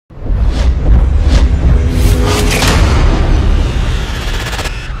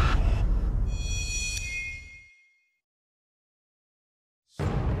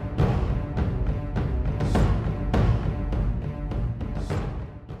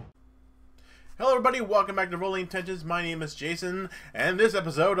Hello everybody, welcome back to Rolling Intentions. My name is Jason, and this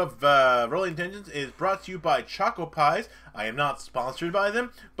episode of Rolling Intentions is brought to you by Choco Pies. I am not sponsored by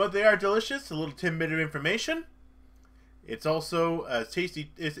them, but they are delicious. A little tidbit of information. It's also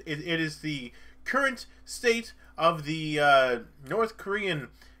tasty. It is the current state of the North Korean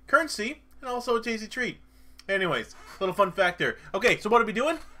currency, and also a tasty treat. Anyways, little fun fact there. Okay, so what are we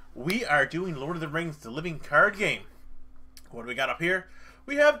doing? We are doing Lord of the Rings, the living card game. What do we got up here?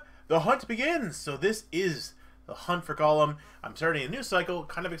 We have The Hunt Begins. So this is the hunt for Gollum. I'm starting a new cycle,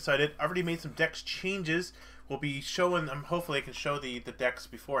 kind of excited. I already made some decks changes. We'll be showing them. Hopefully I can show the decks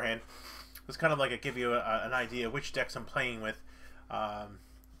beforehand. It's kind of like I give you an idea of which decks I'm playing with.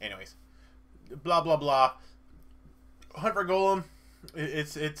 Anyways, blah blah blah. Hunt for Gollum.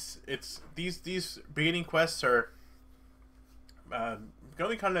 It's these beginning quests are going to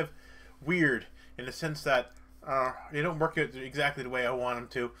be kind of weird in the sense that they don't work out exactly the way I want them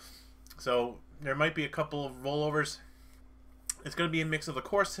to. So there might be a couple of rollovers. It's going to be a mix of the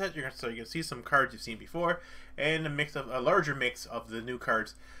core set, so you can see some cards you've seen before, and a larger mix of the new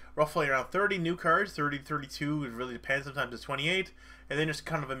cards. Roughly around 30 new cards, 30 to 32, it really depends, sometimes it's 28, and then there's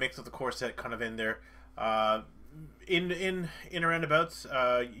kind of a mix of the core set kind of in there. In around abouts,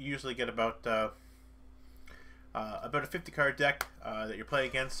 you usually get about a 50 card deck that you're playing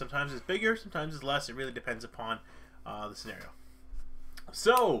against. Sometimes it's bigger, sometimes it's less. It really depends upon the scenario.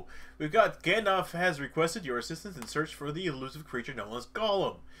 So, we've got Gandalf has requested your assistance in search for the elusive creature known as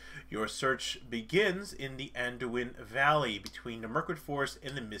Gollum. Your search begins in the Anduin Valley between the Mirkwood Forest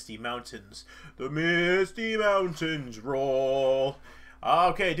and the Misty Mountains. The Misty Mountains roll.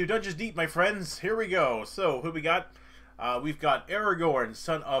 Okay, do Dungeons Deep, my friends. Here we go. So, who we got? We've got Aragorn,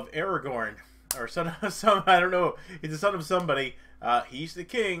 son of Aragorn. Or son of some, I don't know. He's the son of somebody. He's the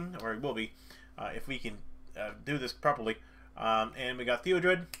king, or he will be, if we can do this properly. And we got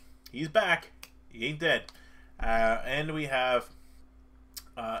Théodred. He's back. He ain't dead. And we have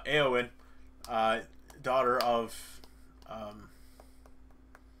Éowyn, daughter of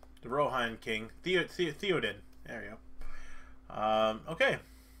the Rohan king, Théoden. There you go. Okay.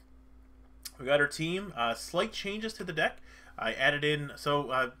 We got our team. Slight changes to the deck. I added in,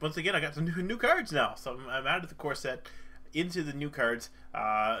 so once again, I got some new cards now. So I've added the core set into the new cards.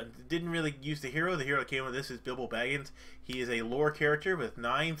 Didn't really use the hero. The hero that came with this is Bilbo Baggins. He is a lore character with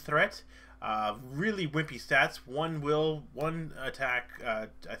 9 threat. Really wimpy stats. 1 will, 1 attack, I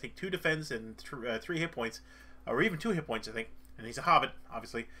think 2 defense, and 3 hit points. Or even 2 hit points, I think. And he's a hobbit,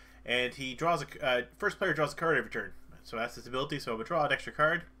 obviously. And he draws a, first player draws a card every turn. So that's his ability. So I would draw an extra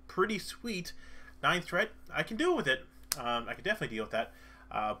card. Pretty sweet. 9 threat. I can do it with it. I could definitely deal with that,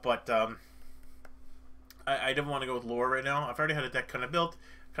 but I don't want to go with lore right now. I've already had a deck kind of built.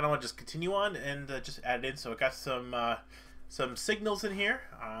 Kind of want to just continue on and just add it in. So I got some signals in here,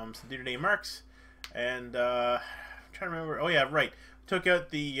 some Dúnedain marks, and I'm trying to remember. Oh yeah, right. Took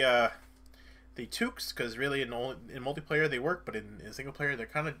out the toques because really in multiplayer they work, but in single player they're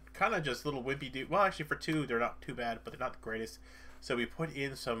kind of just little wimpy. Well, actually for 2 they're not too bad, but they're not the greatest. So we put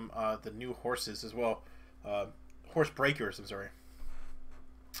in some the new horses as well. Horse breakers, I'm sorry.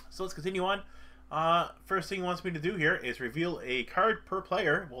 So let's continue on. First thing he wants me to do here is reveal a card per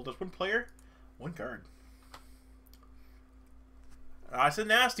player. Well, there's 1 player, 1 card. It's a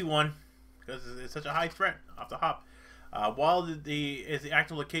nasty one because it's such a high threat off the hop. While the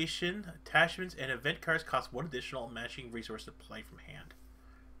active location, attachments, and event cards cost 1 additional matching resource to play from hand.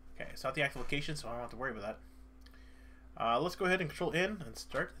 Okay, it's not the active location, so I don't have to worry about that. Let's go ahead and control in and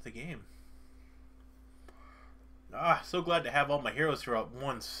start the game. So glad to have all my heroes throughout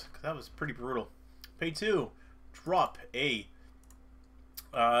once, because that was pretty brutal. Pay 2. Drop a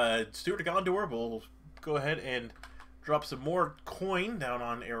Steward of Gondor. We'll go ahead and drop some more coin down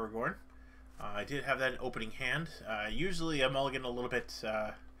on Aragorn. I did have that in opening hand. Usually I mulligan a little bit,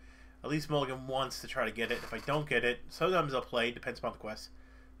 at least mulligan once to try to get it. If I don't get it, sometimes I'll play, depends upon the quest.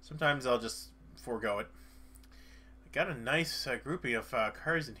 Sometimes I'll just forego it. I got a nice grouping of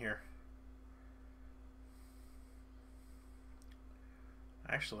cards in here.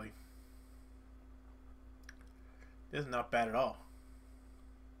 Actually, this is not bad at all.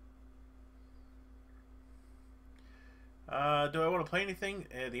 Do I want to play anything?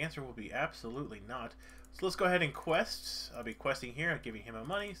 The answer will be absolutely not. So let's go ahead and quest. I'll be questing here, giving him my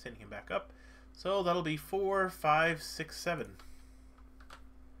money, sending him back up. So that'll be 4, 5, 6, 7.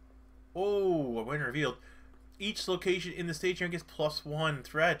 Oh, a win revealed. Each location in the stage here gets +1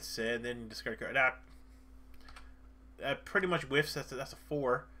 threats, and then you discard a card. Pretty much whiffs. That's a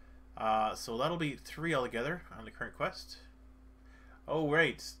 4. So that'll be 3 altogether on the current quest. Oh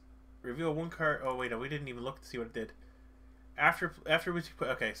right, reveal 1 card. Oh wait, no, we didn't even look to see what it did. After we put,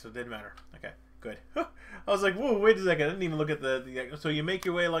 okay, so it didn't matter. Okay, good. I was like, whoa, wait a second. I didn't even look at the... So you make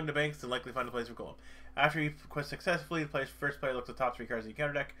your way along the banks and likely find a place for Gollum. After you quest successfully, the first player looks at the top 3 cards in your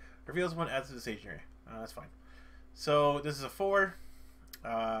counter deck, reveals one, adds to the staging area. That's fine. So this is a 4,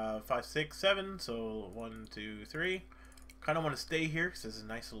 5, 6, 7. So 1, 2, 3. Kind of want to stay here because there's a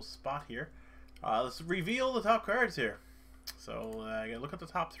nice little spot here. Let's reveal the top cards here. So I gotta look at the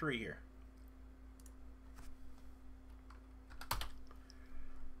top 3 here.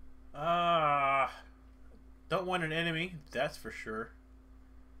 Don't want an enemy, that's for sure.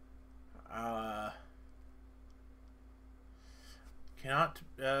 Cannot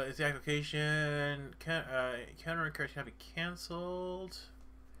is the application countering cards cannot be cancelled.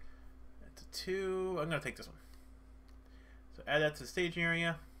 That's a 2. I'm gonna take this one. So add that to the staging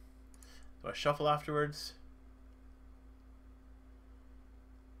area. So I shuffle afterwards.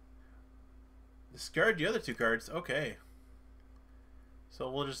 Discard the other 2 cards. Okay. So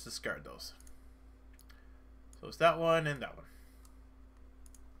we'll just discard those. So it's that one and that one.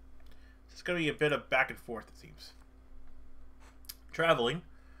 It's going to be a bit of back and forth, it seems. Traveling.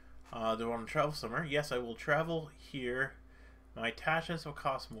 Do I want to travel somewhere? Yes, I will travel here. My attachments will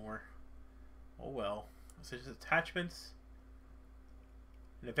cost more. Oh well. So just attachments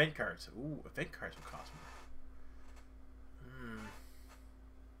and event cards. Ooh, event cards will cost more.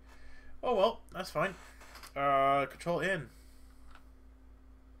 Oh well, that's fine. Control in.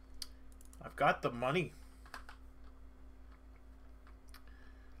 I've got the money.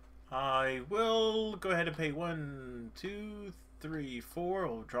 I will go ahead and pay 1, 2, 3, 4.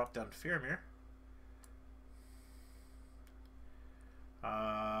 We'll drop down to Faramir.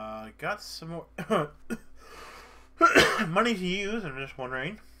 Got some more money to use. I'm just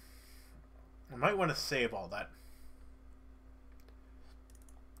wondering. I might want to save all that.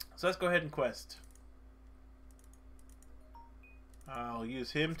 So let's go ahead and quest. I'll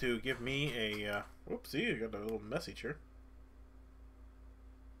use him to give me a... whoopsie, I got a little message here.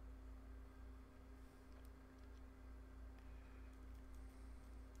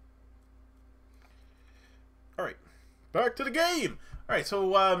 Alright, back to the game! Alright, so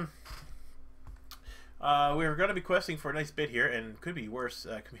we're going to be questing for a nice bit here, and could be worse,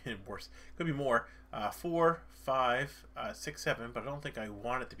 could be more. 4, 5, 6, 7, but I don't think I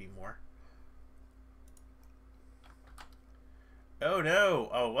want it to be more. Oh no!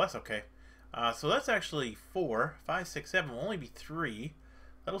 Oh, well, that's okay. So that's actually 4, 5, 6, 7. Will only be 3.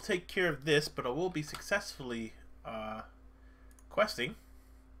 That'll take care of this, but I will be successfully questing.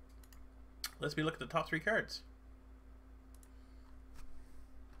 Let's be looking at the top 3 cards.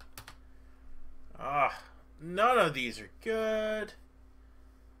 None of these are good.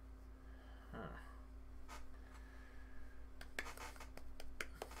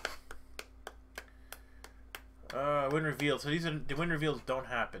 Win revealed. So these are the win reveals don't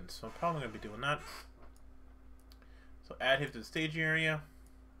happen. So I'm probably gonna be doing that. So add him to the staging area,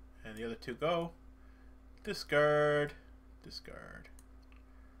 and the other 2 go. Discard, discard.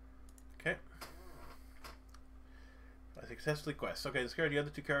 Okay. I successfully quest. Okay, discard the other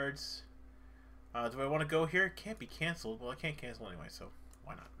 2 cards. Do I want to go here? It can't be canceled. Well, I can't cancel anyway, so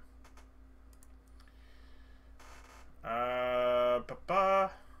why not?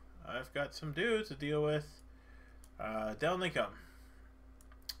 I've got some dudes to deal with. Down they come.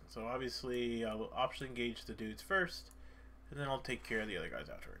 So obviously, I will optionally engage the dudes first, and then I'll take care of the other guys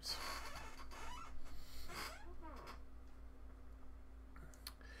afterwards.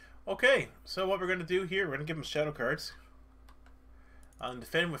 Okay, so what we're going to do here, we're going to give them shadow cards.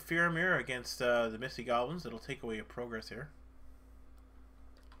 Defend with Faramir against the Misty Goblins. It'll take away your progress here.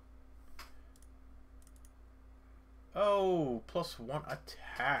 Oh, +1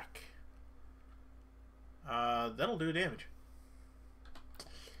 attack. That'll do damage.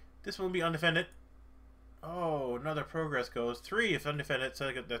 This one will be undefended. Oh, another progress goes. 3 if undefended,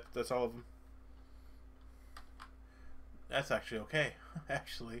 so that's all of them. That's actually okay,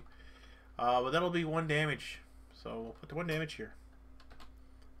 actually. But that'll be 1 damage. So we'll put the 1 damage here.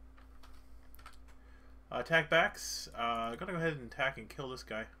 Attack backs. I'm gonna go ahead and attack and kill this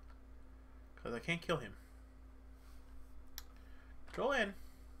guy, because I can't kill him. Control in.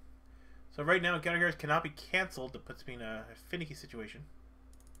 So right now, categories cannot be cancelled. That puts me in a finicky situation.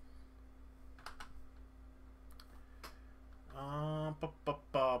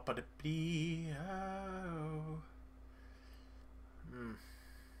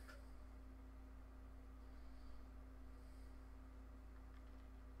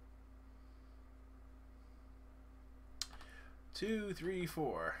 Two, 3,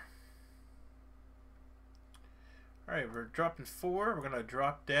 4. Alright, we're dropping 4. We're gonna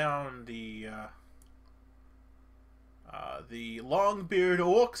drop down the Longbeard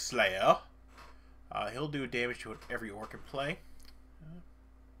Orc Slayer. He'll do damage to every orc in play.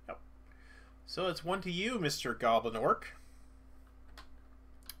 Yep. So it's one to you, Mr. Goblin Orc.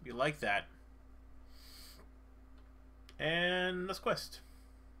 You like that. And this quest.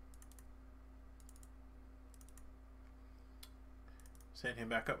 Send him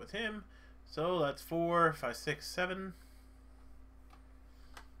back up with him. So that's 4, 5, 6, 7.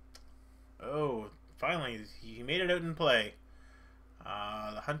 Oh, finally, he made it out in play.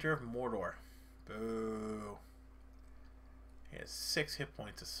 The Hunter of Mordor. Boo. He has 6 hit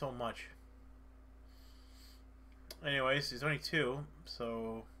points. It's so much. Anyways, he's only 2,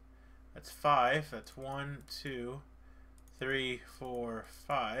 so that's 5. That's 1, 2, 3, 4,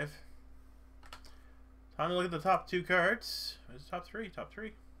 5. Time to look at the top 2 cards. There's top 3. Top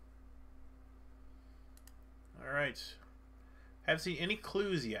 3. Alright. Haven't seen any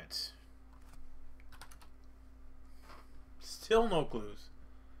clues yet. Still no clues.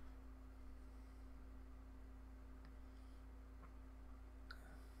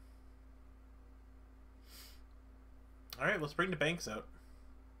 Alright, let's bring the banks out.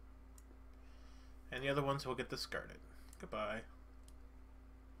 And the other ones will get discarded. Goodbye.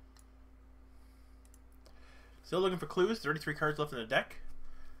 Still looking for clues. 33 cards left in the deck.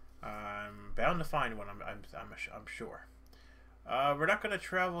 I'm bound to find one. I'm sure. We're not going to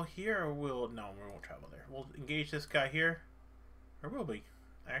travel here, or we'll... No, we won't travel there. We'll engage this guy here. Or will we?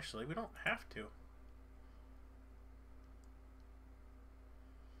 Actually, we don't have to.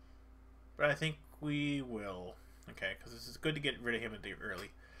 But I think we will. Okay, because this is good to get rid of him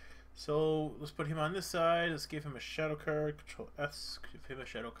early. So, let's put him on this side. Let's give him a shadow card. Control S. Give him a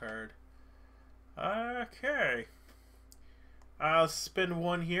shadow card. Okay. I'll spin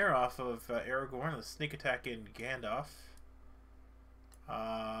one here off of Aragorn. Let's sneak attack in Gandalf.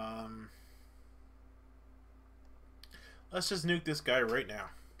 Let's just nuke this guy right now.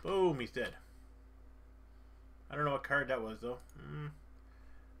 Boom, he's dead. I don't know what card that was, though.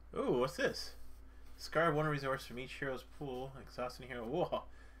 Ooh, what's this? Discard one resource from each hero's pool. Exhausting hero. Whoa.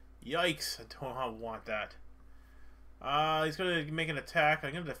 Yikes. I don't want that. He's going to make an attack.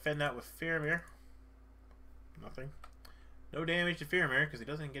 I'm going to defend that with Faramir. Nothing. No damage to Faramir because he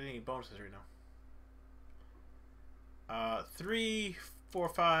doesn't get any bonuses right now. 3, 4,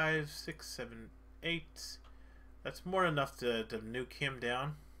 5, 6, 7, 8. That's more than enough to nuke him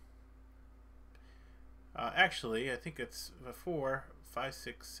down. Actually, I think it's 4, 5,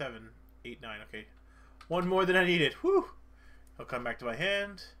 6, 7, 8, 9. Okay. One more than I needed. Whew! He'll come back to my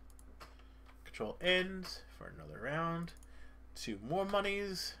hand. Control ends for another round. 2 more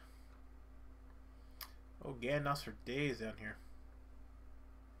monies. Oh, Gandalf's for days down here.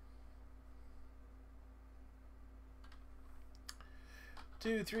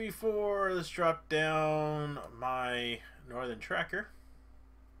 Two, 3, 4. Let's drop down my Northern Tracker.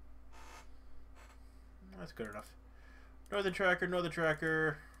 That's good enough. Northern Tracker, Northern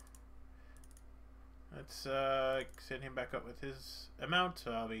Tracker. Let's send him back up with his amount.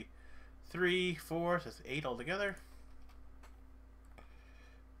 So I'll be 3, 4. So that's 8 altogether.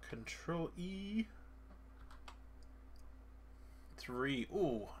 Control E. 3.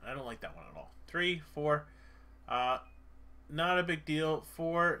 Ooh, I don't like that one at all. 3, 4. Not a big deal.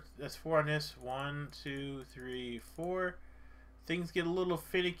 4. That's 4 on this. 1, 2, 3, 4. Things get a little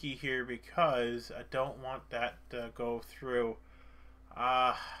finicky here because I don't want that to go through.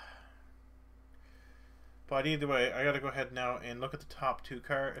 But either way, I gotta go ahead now and look at the top 3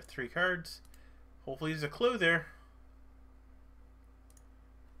 cards. Hopefully there's a clue there.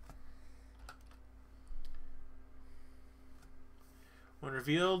 When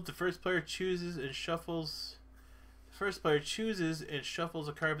revealed, the first player chooses and shuffles. The first player chooses and shuffles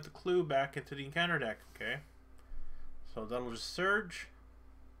a card with the clue back into the encounter deck. Okay, so that'll just surge.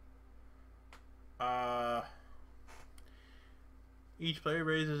 Each player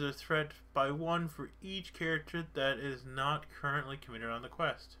raises a threat by 1 for each character that is not currently committed on the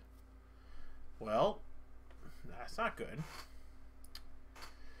quest. Well, that's not good.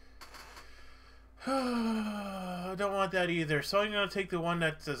 I don't want that either, so I'm going to take the one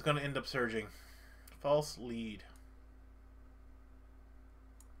that is going to end up surging. False lead.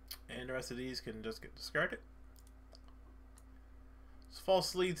 And the rest of these can just get discarded. This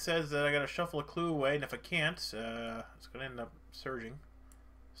false lead says that I got to shuffle a clue away, and if I can't, it's going to end up surging.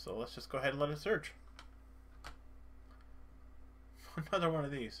 So let's just go ahead and let it surge. Another one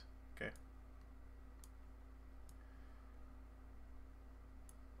of these. Okay.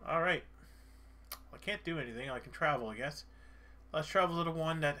 Alright. I can't do anything. I can travel, I guess. Let's travel to the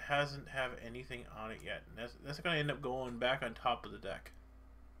one that hasn't have anything on it yet. And that's going to end up going back on top of the deck.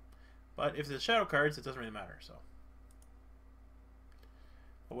 But if there's shadow cards, it doesn't really matter. So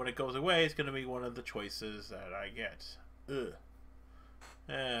But when it goes away, it's going to be one of the choices that I get. Ugh.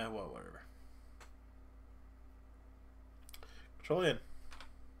 Well, whatever. Control in.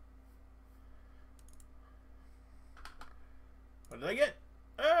 What did I get?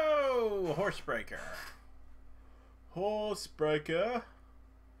 Oh, Horsebreaker. Horsebreaker.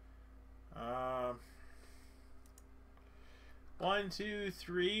 1, 2,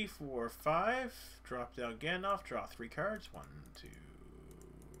 3, 4, 5. Drop down Gandalf. Draw 3 cards. 1, 2,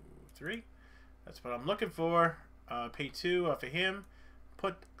 3. That's what I'm looking for. Pay 2 off of him.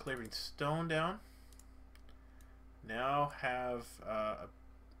 Put Clearing Stone down. Now have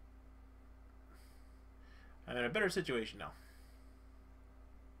I'm in a better situation now.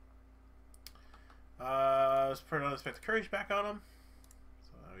 Let's put Unexpected Courage back on him.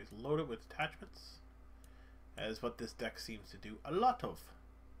 So now he's loaded with attachments. That is what this deck seems to do a lot of.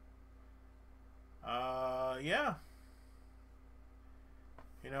 Yeah.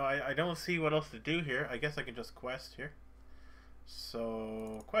 You know, I don't see what else to do here. I guess I can just quest here.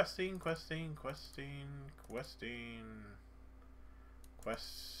 So, questing. Nah,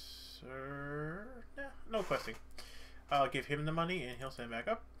 no questing. I'll give him the money and he'll send back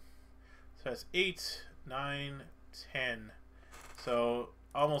up. So that's 8, 9, 10. So,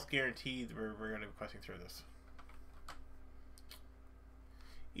 almost guaranteed we're going to be questing through this.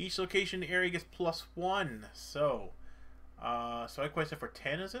 Each location in the area gets +1. So, so I quested for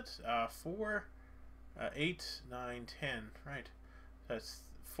 10, is it? 4, 8, 9, 10. Right. That's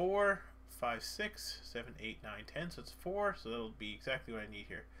 4, 5, 6, 7, 8, 9, 10. So it's 4. So that'll be exactly what I need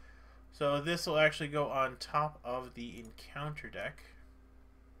here. So this will actually go on top of the encounter deck.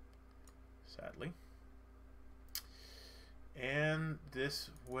 Sadly. And this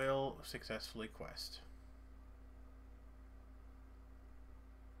will successfully quest.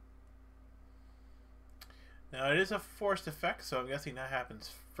 Now it is a forced effect, so I'm guessing that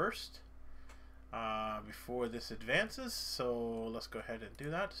happens first before this advances. So let's go ahead and do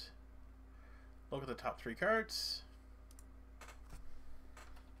that. Look at the top 3 cards.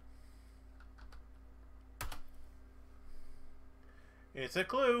 It's a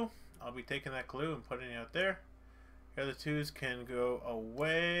clue. I'll be taking that clue and putting it out there. The other 2s can go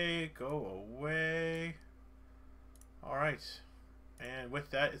away. Go away. Alright. And with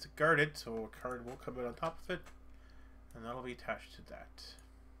that, it's guarded, so a card will come out on top of it. And that'll be attached to that.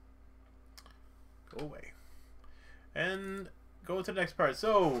 Go away. And go to the next part.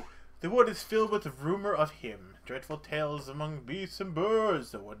 So, the wood is filled with the rumor of him. Dreadful tales among beasts and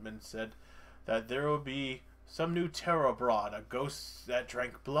birds. The woodman said that there will be some new terror abroad, a ghost that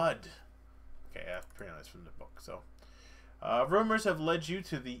drank blood. Okay, that's pretty nice from the book. So, rumors have led you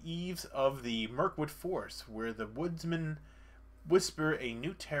to the eaves of the Mirkwood Forest, where the woodsmen whisper a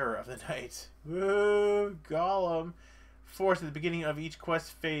new terror of the night. Woo, Gollum. Force at the beginning of each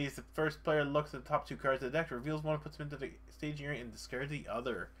quest phase, the first player looks at the top 2 cards of the deck, reveals one, puts them into the staging area, and discards the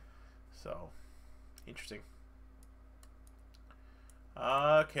other. So, interesting.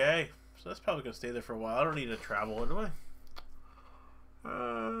 Okay, so that's probably going to stay there for a while. I don't need to travel anyway.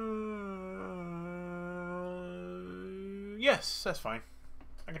 Yes, that's fine.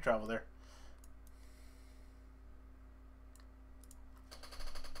 I can travel there.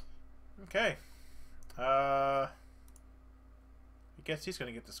 Okay. I guess he's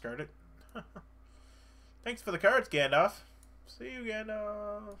gonna get discarded. Thanks for the cards, Gandalf. See you,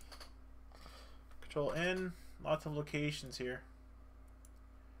 Gandalf. Control N. Lots of locations here.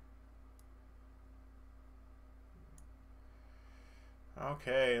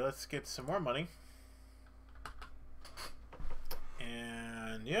 Okay, let's get some more money.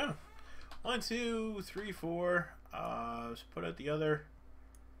 And yeah. 1, 2, 3, 4. Let's put out the other.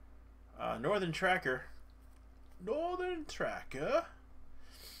 Northern Tracker. Northern Tracker.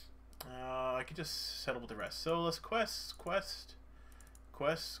 I could just settle with the rest. So let's quest.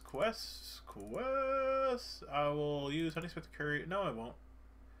 I will use Unexpected Courage. No, I won't.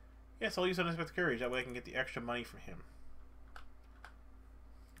 Yes, I'll use Unexpected Courage. That way I can get the extra money from him.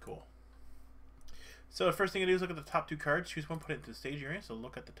 Cool. So the first thing I do is look at the top 2 cards. Choose one, put it into the stage area. So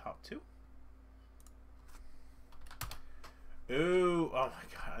look at the top 2. Ooh, oh my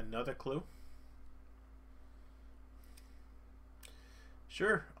god, another clue.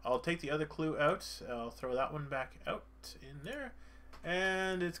 Sure, I'll take the other clue out. I'll throw that one back out in there.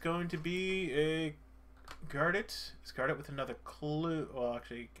 And it's going to be a guard it. It's guarded with another clue. Well,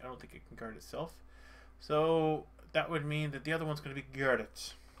 actually, I don't think it can guard itself. So that would mean that the other one's going to be guarded.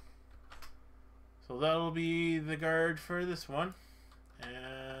 So that'll be the guard for this one.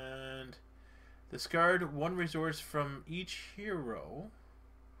 And discard 1 resource from each hero.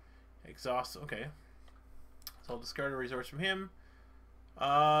 Exhaust. Okay. So I'll discard a resource from him.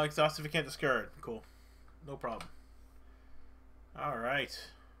 Exhausted if you can't discard. Cool. No problem. Alright.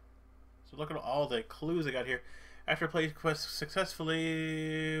 So look at all the clues I got here. After playing quest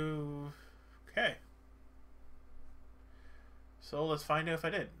successfully... Okay. So let's find out if I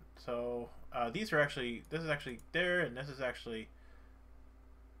did. So, these are actually... This is actually there, and this is actually...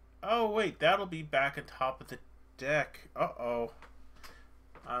 Oh, wait. That'll be back on top of the deck. Uh-oh.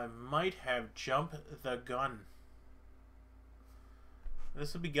 I might have jumped the gun.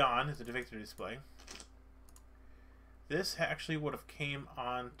 This will be gone as a victory display. This actually would have came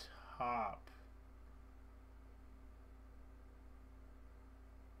on top.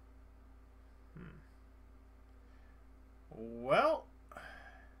 Well,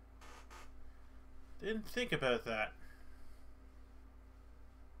 didn't think about that.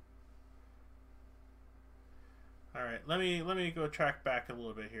 All right, let me go track back a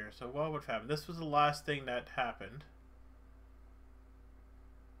little bit here. So what would have happened? This was the last thing that happened.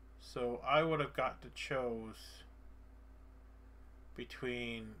 So I would have got to choose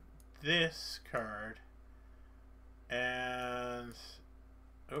between this card and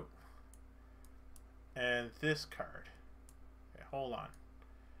this card. Okay, hold on.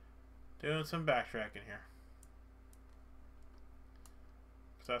 Doing some backtracking here.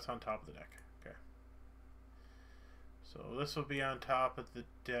 Because that's on top of the deck. Okay. So this will be on top of the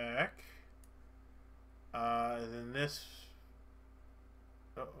deck. And then this...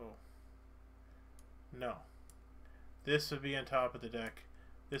 Uh-oh. No. This will be on top of the deck.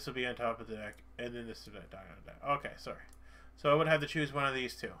 This will be on top of the deck. And then this will be on top of the deck. Okay, sorry. So I would have to choose one of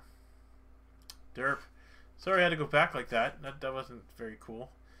these two. Derp. Sorry I had to go back like that. That wasn't very cool.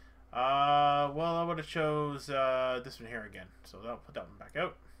 Well, I would have chose this one here again. So I'll put that one back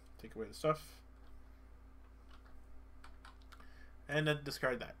out. Take away the stuff. And then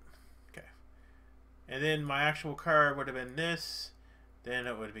discard that. Okay. And then my actual card would have been this. Then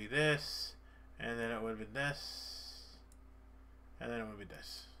it would be this. And then it would have been this. And then it would be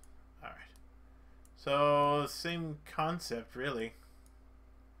this. Alright. So, same concept, really.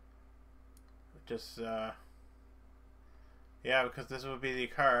 Just, yeah, because this would be the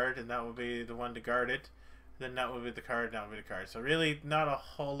card, and that would be the one to guard it. Then that would be the card, and that would be the card. So really, not a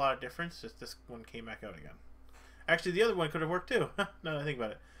whole lot of difference. Just this one came back out again. Actually, the other one could have worked too. Now that I think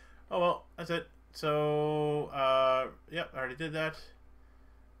about it. Oh well, that's it. So, yep, I already did that.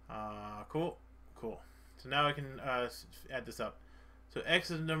 Cool. So now I can add this up. So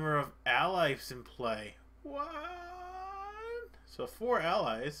X is the number of allies in play. What? So 4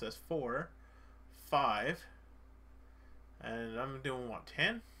 allies. That's 4. 5. And I'm doing what?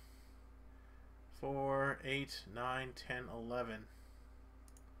 10? 4, 8, 9, 10, 11.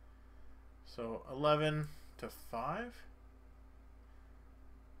 So 11 to 5.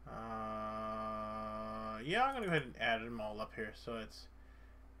 Yeah, I'm going to go ahead and add them all up here. So it's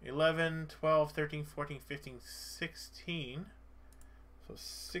 11, 12, 13, 14, 15, 16. So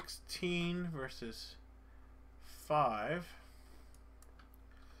 16 versus 5.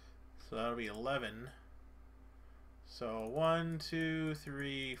 So that'll be 11. So 1, 2,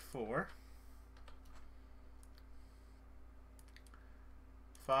 3, 4.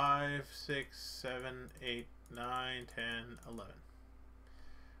 5, 6, 7, 8, 9, 10, 11.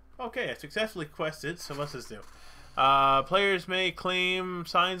 Okay, I successfully quested, so what's this do? Players may claim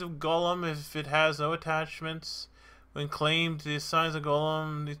Signs of Gollum if it has no attachments. When claimed, the Signs of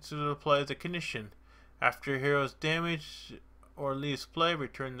Gollum needs to apply as a condition. After hero's damage or leaves play,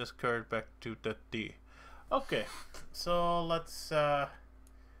 return this card back to the D. Okay, so let's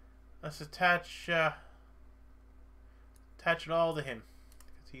attach it all to him,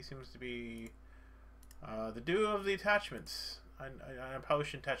 because he seems to be the duo of the attachments. I probably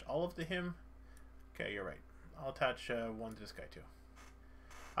shouldn't attach all of to him. Okay, you're right. I'll attach one to this guy too.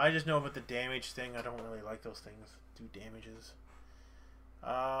 I just know about the damage thing. I don't really like those things. Do damages.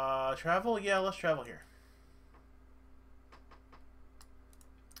 Travel? Yeah, let's travel here.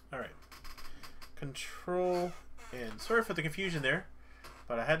 Alright. Control in. Sorry for the confusion there,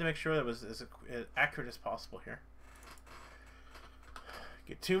 but I had to make sure that was as accurate as possible here.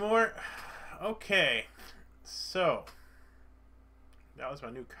 Get 2 more. Okay. So, that was my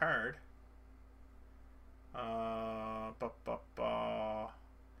new card.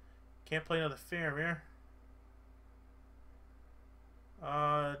 Can't play another Faramir. Do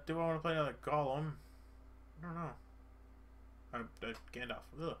I want to play another Gollum? I don't know. Gandalf.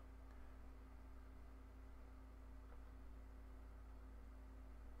 Ugh.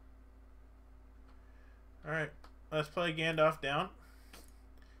 Alright, let's play Gandalf down.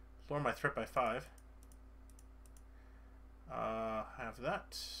 Lower my threat by 5. Have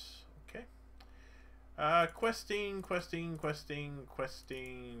that. Okay. Questing, quest.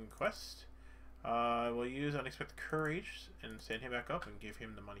 We'll use Unexpected Courage and send him back up and give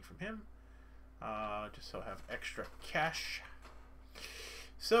him the money from him. Just so I have extra cash.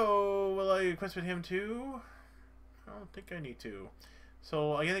 So, will I quest with him too? I don't think I need to.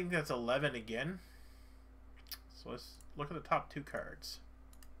 So, I think that's 11 again. So, let's look at the top 2 cards.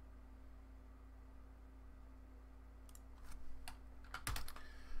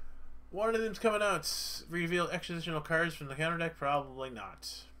 One of them's coming out. Reveal extra additional cards from the counter deck? Probably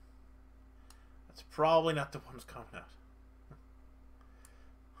not. That's probably not the one that's coming out.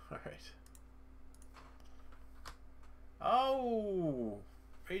 Alright. Oh!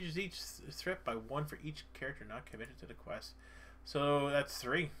 Raises each threat by 1 for each character not committed to the quest. So that's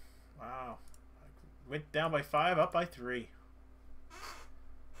 3. Wow. Went down by 5, up by 3.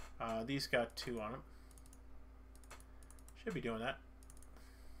 These got 2 on them. Should be doing that.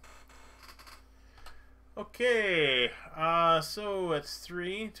 Okay, so it's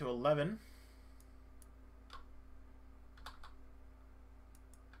 3 to 11.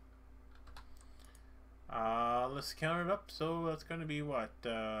 Let's count it up. So that's going to be what,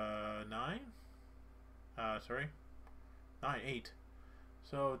 9? Sorry, 9, 8.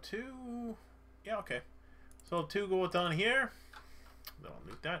 So 2. Yeah, okay. So 2 go down here. Don't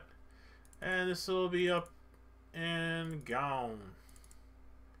need that. And this will be up and gone.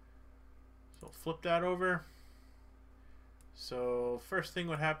 So flip that over. So first thing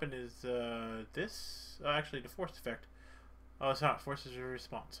what happened is this. Actually, the force effect. Oh, it's not. Forces a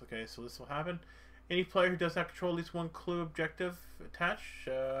response. Okay, so this will happen. Any player who does not control at least 1 clue objective attached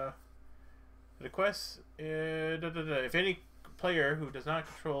the quest. If any player who does not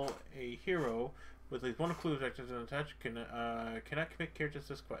control a hero with at least 1 clue objective attached cannot commit characters to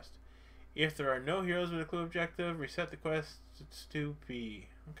this quest. If there are no heroes with a clue objective, reset the quest to B.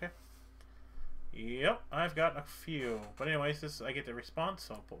 Okay. Yep, I've got a few. But anyways, this I get the response,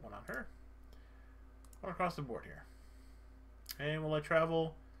 so I'll put 1 on her. Or across the board here. And will I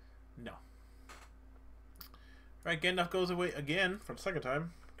travel? No. Alright, Gandalf goes away again for the 2nd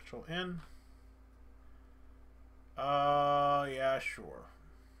time. Control N. Yeah, sure.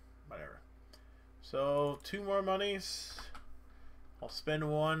 Whatever. So, 2 more monies. I'll spend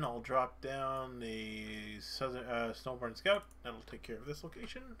 1. I'll drop down the Southern Snowbourn Scout. That'll take care of this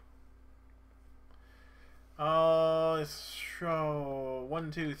location. So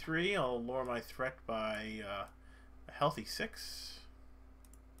 1, 2, 3. I'll lower my threat by a healthy 6.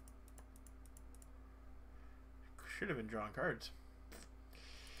 Should have been drawing cards.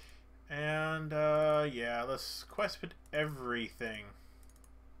 And yeah, let's quest with everything.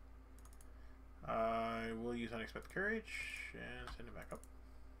 I will use Unexpected Courage and send it back up.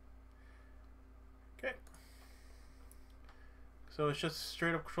 Okay. So it's just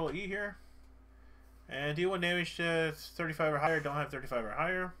straight up Control E here. And deal 1 damage to 35 or higher. Don't have 35 or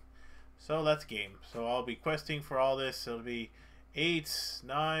higher. So that's game. So I'll be questing for all this. It'll be 8,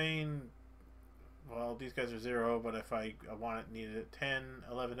 9. Well, these guys are 0, but if I want it, needed it, 10,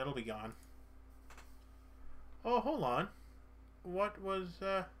 11, it'll be gone. Oh, hold on. What was,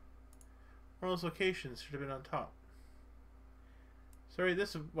 one of those locations should have been on top. Sorry,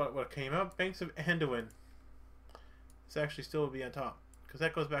 this is what came up. Banks of Anduin. This actually still will be on top, because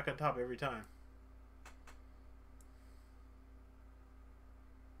that goes back on top every time.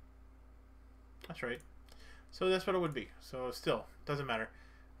 That's right. So that's what it would be. So still, doesn't matter.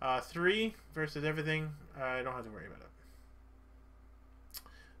 3 versus everything. I don't have to worry about it.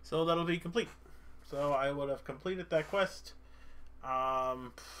 So that'll be complete. So I would have completed that quest. Let's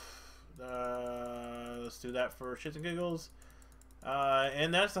do that for shits and giggles.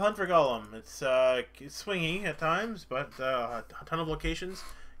 And that's the hunt for Gollum. It's swingy at times, but a ton of locations.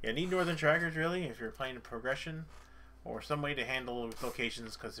 You need northern trackers really if you're playing progression or some way to handle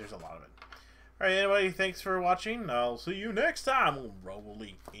locations because there's a lot of it. Alright, anybody, thanks for watching. I'll see you next time on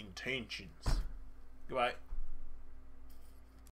Rolling Intentions. Goodbye.